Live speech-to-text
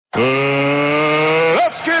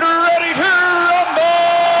Let's get ready to rumble!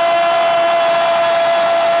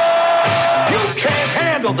 You can't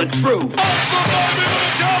handle the truth. Somebody to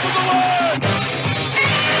the top of the line.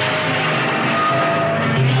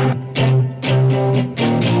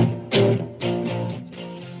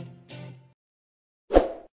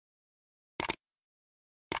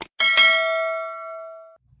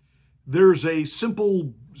 There's a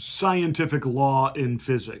simple scientific law in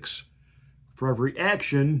physics. For every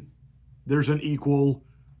action, there's an equal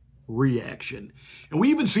reaction. And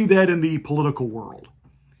we even see that in the political world.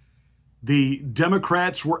 The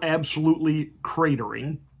Democrats were absolutely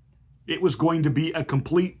cratering. It was going to be a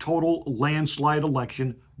complete, total landslide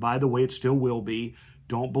election. By the way, it still will be.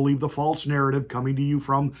 Don't believe the false narrative coming to you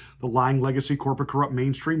from the lying legacy, corporate, corrupt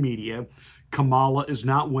mainstream media. Kamala is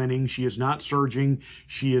not winning. She is not surging.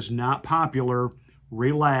 She is not popular.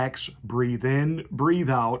 Relax. Breathe in.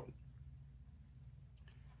 Breathe out.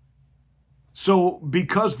 So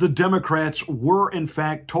because the Democrats were, in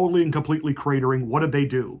fact, totally and completely cratering, what did they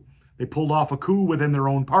do? They pulled off a coup within their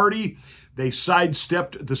own party. They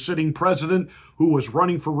sidestepped the sitting president who was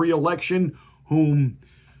running for re-election, whom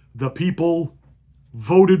the people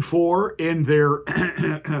voted for in their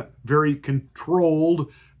very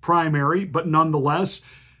controlled primary, but nonetheless,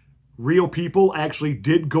 real people actually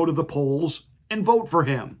did go to the polls and vote for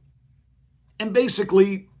him. And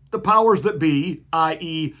basically, the powers that be,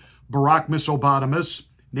 i.e., Barack Misobotamus,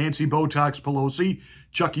 Nancy Botox Pelosi,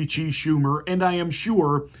 Chuck E. Cheese Schumer, and I am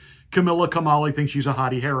sure Camilla Kamali thinks she's a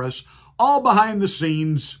Hottie Harris, all behind the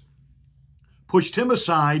scenes pushed him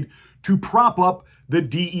aside to prop up the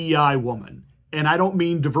DEI woman. And I don't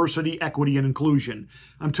mean diversity, equity, and inclusion.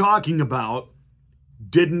 I'm talking about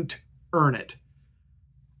didn't earn it.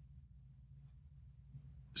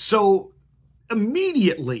 So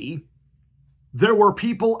immediately, there were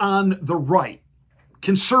people on the right,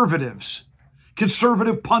 conservatives,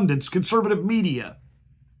 conservative pundits, conservative media,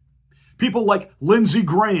 people like Lindsey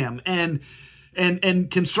Graham and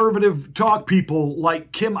conservative talk people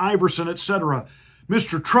like Kim Iverson, etc.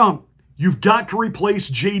 Mr. Trump, you've got to replace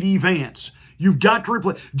JD Vance. You've got to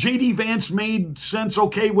replace. JD Vance made sense,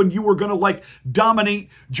 okay, when you were going to like dominate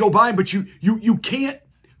Joe Biden, but you can't.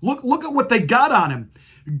 Look at what they got on him.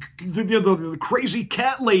 The crazy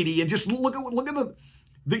cat lady, and just look at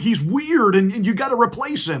the he's weird, and you got to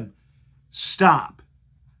replace him. Stop.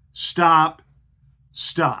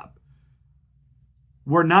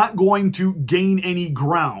 We're not going to gain any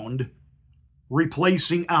ground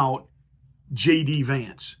replacing out JD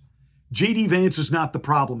Vance. JD Vance is not the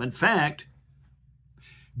problem. In fact,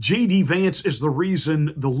 JD Vance is the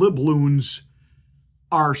reason the libloons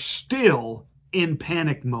are still in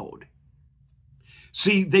panic mode.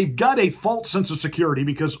 See, they've got a false sense of security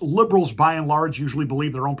because liberals, by and large, usually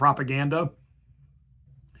believe their own propaganda.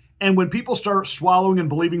 And when people start swallowing and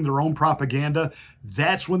believing their own propaganda,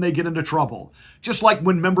 that's when they get into trouble. Just like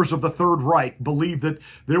when members of the Third Reich believed that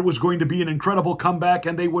there was going to be an incredible comeback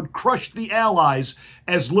and they would crush the Allies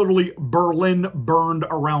as literally Berlin burned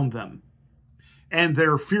around them. And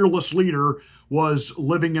their fearless leader was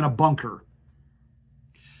living in a bunker.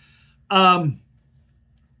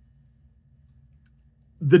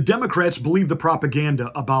 The Democrats believe the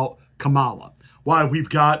propaganda about Kamala. Why, we've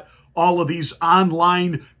got all of these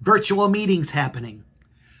online virtual meetings happening.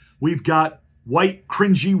 We've got white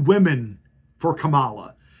cringy women for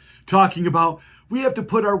Kamala talking about we have to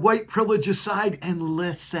put our white privilege aside and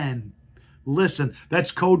listen. Listen,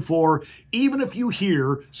 that's code for even if you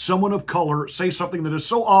hear someone of color say something that is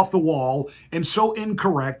so off the wall and so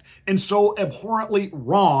incorrect and so abhorrently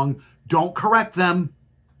wrong, don't correct them.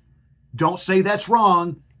 Don't say that's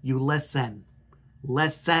wrong. You listen.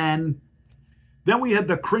 Listen. Then we had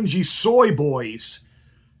the cringy soy boys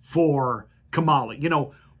for Kamala. You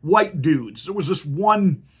know, white dudes. There was this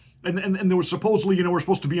one, and there was supposedly, you know, we're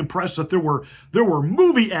supposed to be impressed that there were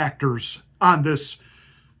movie actors on this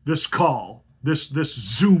call, this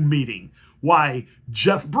Zoom meeting. Why,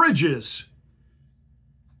 Jeff Bridges.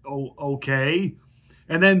 Oh, okay.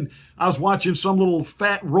 And then I was watching some little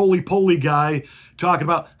fat roly-poly guy talking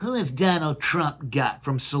about, who has Donald Trump got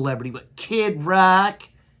from celebrity? But Kid Rock?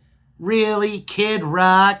 Really? Kid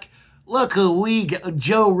Rock? Look who we got.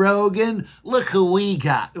 Joe Rogan? Look who we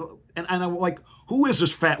got. And I'm like, who is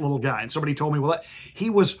this fat little guy? And somebody told me, well, he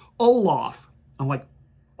was Olaf. I'm like,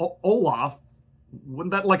 Olaf?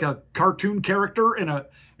 Wasn't that like a cartoon character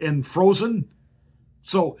in Frozen?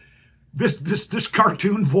 So this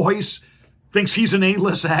cartoon voice thinks he's an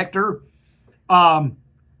A-list actor.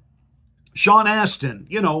 Sean Astin,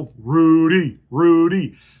 you know, Rudy,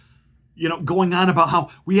 you know, going on about how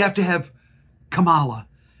we have to have Kamala.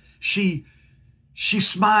 She she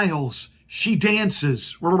smiles, she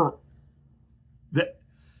dances. That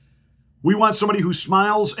we want somebody who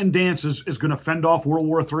smiles and dances is going to fend off World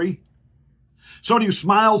War III. Somebody who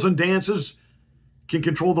smiles and dances can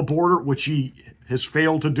control the border, which she has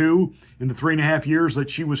failed to do in the 3.5 years that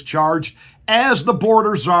she was charged as the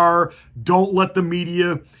border czar. Don't let the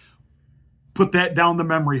media put that down the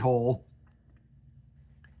memory hole.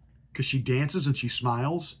 Because she dances and she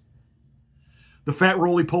smiles. The fat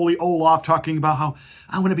roly-poly Olaf talking about how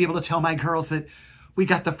I want to be able to tell my girls that we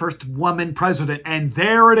got the first woman president. And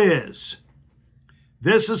there it is.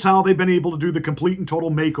 This is how they've been able to do the complete and total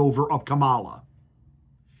makeover of Kamala.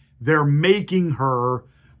 They're making her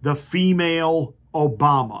the female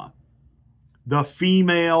Obama. The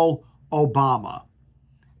female Obama.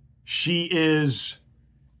 She is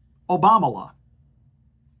Obamala.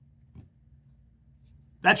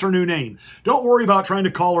 That's her new name. Don't worry about trying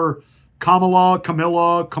to call her Kamala,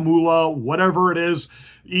 Camilla, Kamula, whatever it is.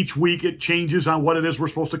 Each week it changes on what it is we're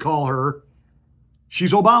supposed to call her.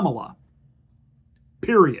 She's Obamala.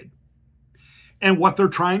 Period. And what they're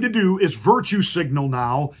trying to do is virtue signal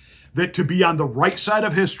now that to be on the right side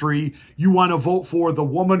of history, you want to vote for the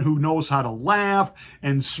woman who knows how to laugh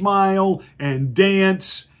and smile and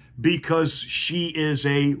dance because she is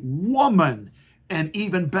a woman. And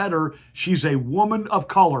even better, she's a woman of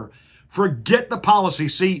color. Forget the policy.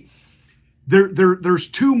 See, there's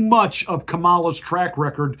too much of Kamala's track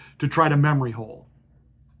record to try to memory hole.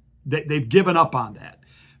 They've given up on that.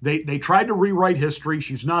 They tried to rewrite history.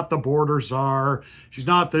 She's not the border czar. She's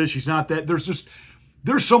not this. She's not that.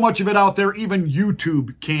 There's so much of it out there, even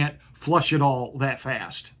YouTube can't flush it all that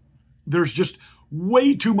fast. There's just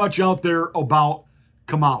way too much out there about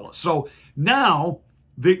Kamala. So now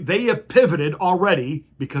they have pivoted already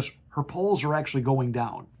because her polls are actually going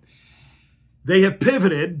down. They have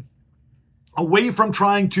pivoted away from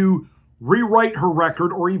trying to rewrite her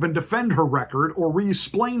record or even defend her record or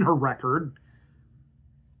re-explain her record.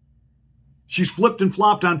 She's flipped and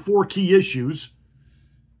flopped on 4 key issues.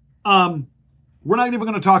 We're not even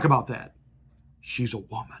going to talk about that. She's a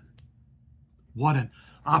woman. What an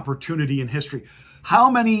opportunity in history.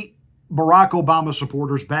 How many Barack Obama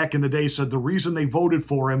supporters back in the day said the reason they voted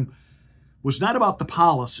for him was not about the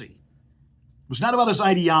policy. It was not about his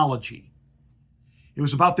ideology. It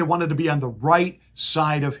was about they wanted to be on the right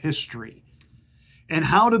side of history. And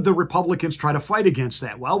how did the Republicans try to fight against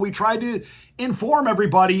that? Well, we tried to inform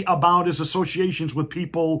everybody about his associations with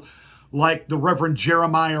people like the Reverend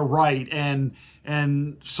Jeremiah Wright and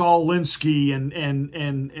Saul Alinsky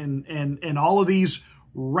and all of these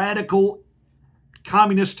radical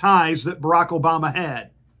communist ties that Barack Obama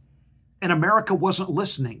had. And America wasn't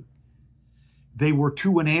listening. They were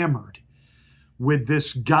too enamored with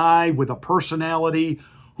this guy with a personality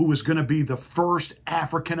who was going to be the first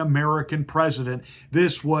African-American president.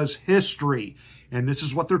 This was history. And this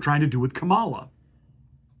is what they're trying to do with Kamala.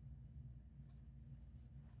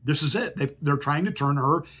 This is it. They're trying to turn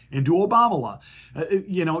her into Obamala.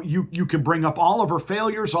 You can bring up all of her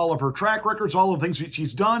failures, all of her track records, all the things that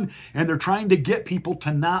she's done, and they're trying to get people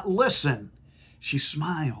to not listen. She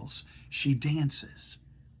smiles. She dances.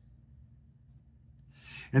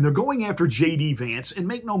 And they're going after JD Vance, and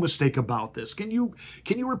make no mistake about this. Can you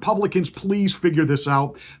Republicans please figure this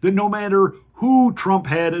out, that no matter who Trump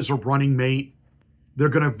had as a running mate, they're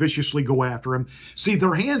going to viciously go after him. See,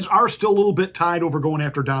 their hands are still a little bit tied over going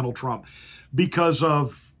after Donald Trump because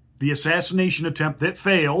of the assassination attempt that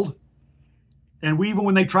failed. And even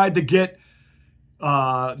when they tried to get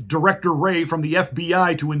Director Wray from the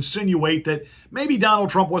FBI to insinuate that maybe Donald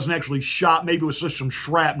Trump wasn't actually shot, maybe it was just some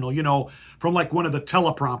shrapnel, from like one of the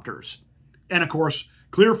teleprompters. And of course,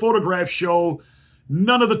 clear photographs show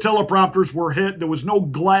none of the teleprompters were hit. There was no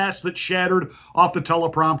glass that shattered off the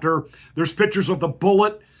teleprompter. There's pictures of the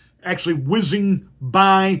bullet actually whizzing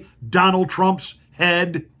by Donald Trump's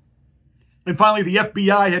head. And finally, the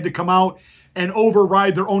FBI had to come out and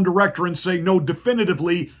override their own director and say, no,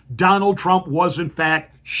 definitively, Donald Trump was in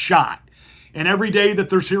fact shot. And every day that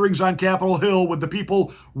there's hearings on Capitol Hill with the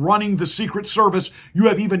people running the Secret Service, you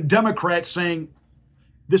have even Democrats saying,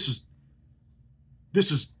 this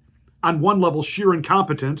is on one level sheer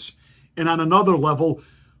incompetence, and on another level,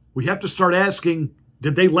 we have to start asking,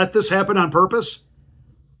 did they let this happen on purpose?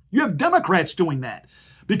 You have Democrats doing that.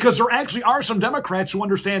 Because there actually are some Democrats who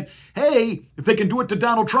understand, hey, if they can do it to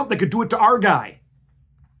Donald Trump, they could do it to our guy.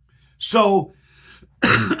 So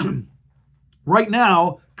right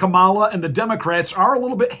now, Kamala and the Democrats are a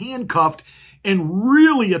little bit handcuffed and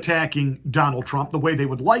really attacking Donald Trump the way they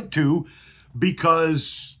would like to,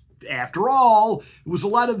 because after all, it was a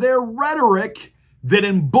lot of their rhetoric that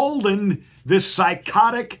emboldened this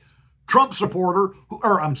psychotic Trump supporter,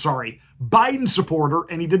 Biden supporter,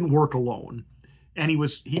 and he didn't work alone. And he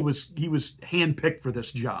was handpicked for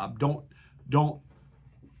this job. Don't.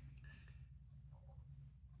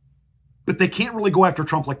 But they can't really go after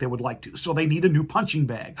Trump like they would like to. So they need a new punching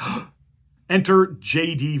bag. Enter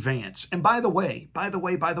JD Vance. And by the way, it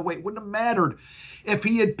wouldn't have mattered if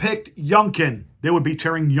he had picked Youngkin. They would be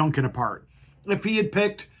tearing Youngkin apart. If he had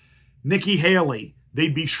picked Nikki Haley,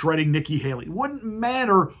 they'd be shredding Nikki Haley. It wouldn't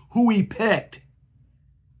matter who he picked.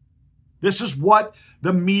 This is what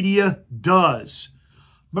the media does.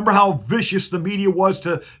 Remember how vicious the media was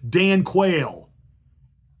to Dan Quayle.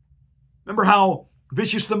 Remember how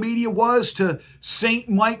vicious the media was to Saint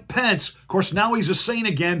Mike Pence. Of course, now he's a saint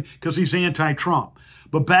again because he's anti-Trump.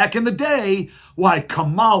 But back in the day, why,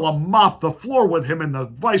 Kamala mopped the floor with him in the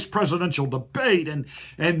vice presidential debate, and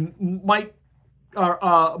Mike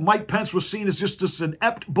Pence was seen as just an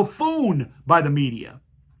inept buffoon by the media.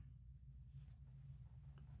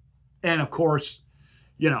 And of course,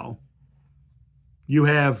 you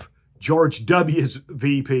have George W.'s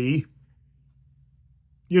VP,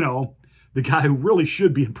 the guy who really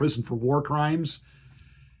should be in prison for war crimes,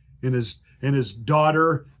 and his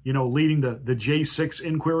daughter, leading the J6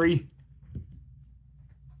 inquiry.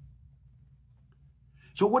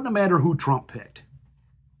 So it wouldn't have mattered who Trump picked.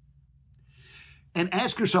 And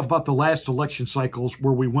ask yourself about the last election cycles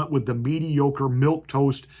where we went with the mediocre,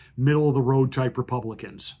 milquetoast, middle-of-the-road type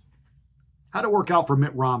Republicans. How'd it work out for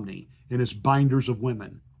Mitt Romney and his binders of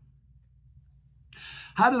women?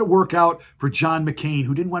 How did it work out for John McCain,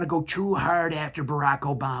 who didn't want to go too hard after Barack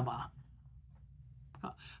Obama?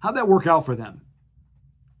 How'd that work out for them?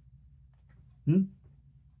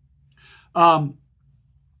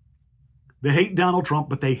 They hate Donald Trump,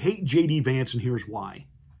 but they hate JD Vance, and here's why.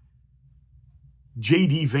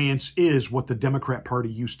 JD Vance is what the Democrat Party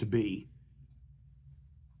used to be.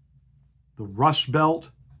 The Rust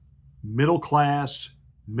Belt, middle class,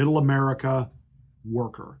 middle America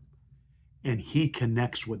worker. And he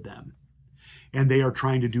connects with them. And they are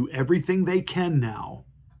trying to do everything they can now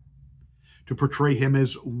to portray him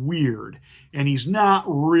as weird. And he's not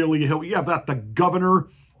really, you have that the governor,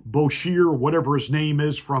 Bashir, whatever his name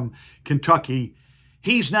is, from Kentucky.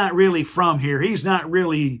 He's not really from here. He's not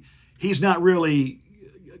really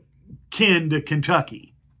kin to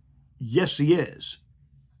Kentucky. Yes, he is.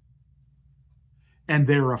 And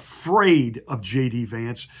they're afraid of JD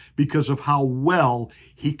Vance because of how well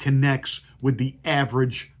he connects with the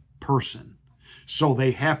average person. So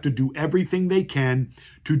they have to do everything they can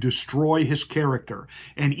to destroy his character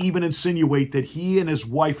and even insinuate that he and his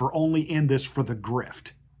wife are only in this for the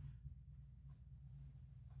grift.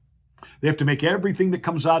 They have to make everything that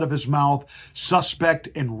comes out of his mouth suspect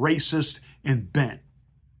and racist and bent.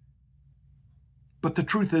 But the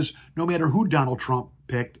truth is, no matter who Donald Trump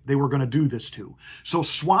picked, they were going to do this to. So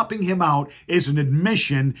swapping him out is an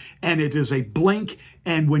admission, and it is a blink.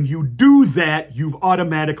 And when you do that, you've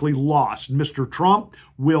automatically lost. Mr. Trump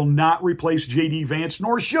will not replace JD Vance,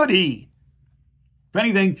 nor should he. If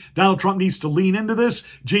anything, Donald Trump needs to lean into this.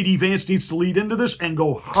 JD Vance needs to lead into this and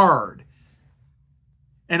go hard.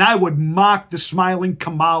 And I would mock the smiling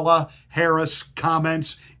Kamala Harris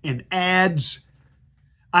comments in ads.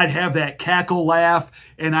 I'd have that cackle laugh,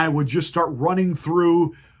 and I would just start running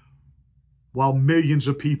through while millions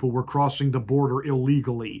of people were crossing the border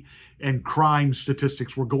illegally, and crime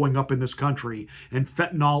statistics were going up in this country, and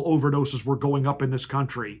fentanyl overdoses were going up in this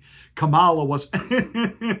country. Kamala was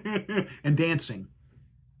and dancing.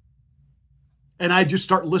 And I'd just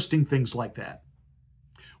start listing things like that.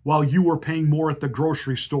 While you were paying more at the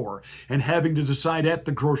grocery store and having to decide at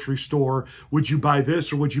the grocery store, would you buy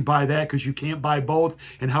this or would you buy that because you can't buy both?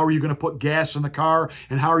 And how are you going to put gas in the car?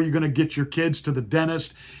 And how are you going to get your kids to the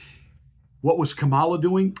dentist? What was Kamala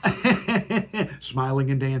doing? Smiling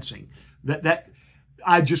and dancing.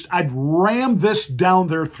 I'd ram this down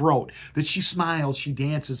their throat. That she smiles, she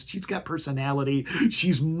dances, she's got personality.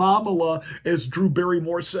 She's Mamala, as Drew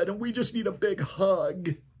Barrymore said, and we just need a big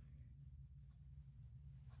hug.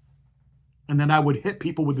 And then I would hit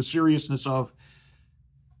people with the seriousness of,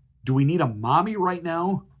 do we need a mommy right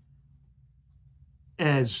now?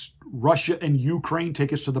 As Russia and Ukraine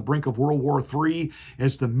take us to the brink of World War III,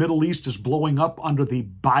 as the Middle East is blowing up under the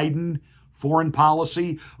Biden foreign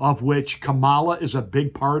policy, of which Kamala is a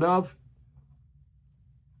big part of?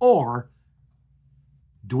 Or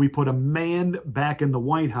do we put a man back in the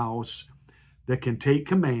White House that can take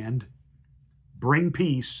command, bring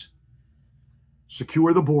peace,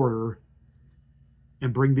 secure the border,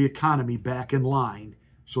 and bring the economy back in line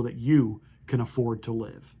so that you can afford to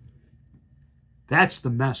live? That's the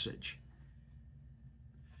message.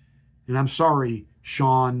 And I'm sorry,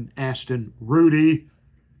 Sean, Aston, Rudy.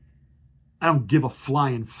 I don't give a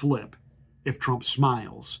flying flip if Trump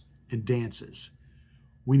smiles and dances.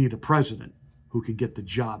 We need a president who can get the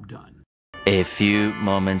job done. A few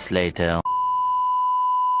moments later.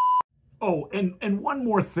 Oh, and one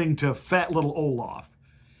more thing to fat little Olaf.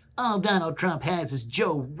 All Donald Trump has is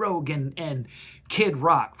Joe Rogan and Kid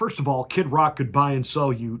Rock. First of all, Kid Rock could buy and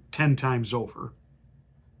sell you 10 times over.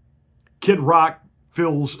 Kid Rock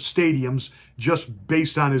fills stadiums just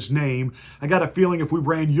based on his name. I got a feeling if we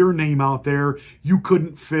ran your name out there, you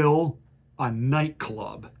couldn't fill a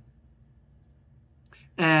nightclub.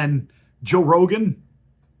 And Joe Rogan,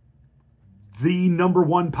 the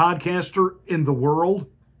 #1 podcaster in the world.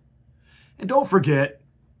 And don't forget,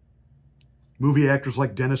 movie actors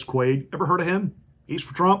like Dennis Quaid. Ever heard of him? He's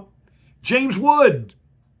for Trump. James Wood.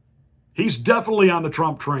 He's definitely on the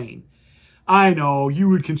Trump train. I know, you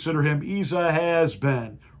would consider him, he's a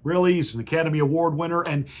has-been. Really, he's an Academy Award winner,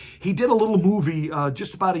 and he did a little movie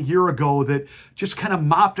just about a year ago that just kind of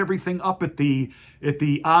mopped everything up at the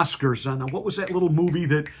Oscars. And what was that little movie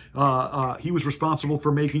that he was responsible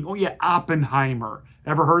for making? Oh yeah, Oppenheimer.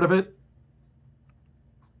 Ever heard of it?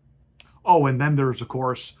 Oh, and then there's, of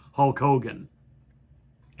course, Hulk Hogan.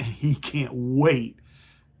 And he can't wait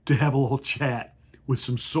to have a little chat with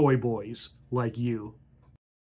some soy boys like you.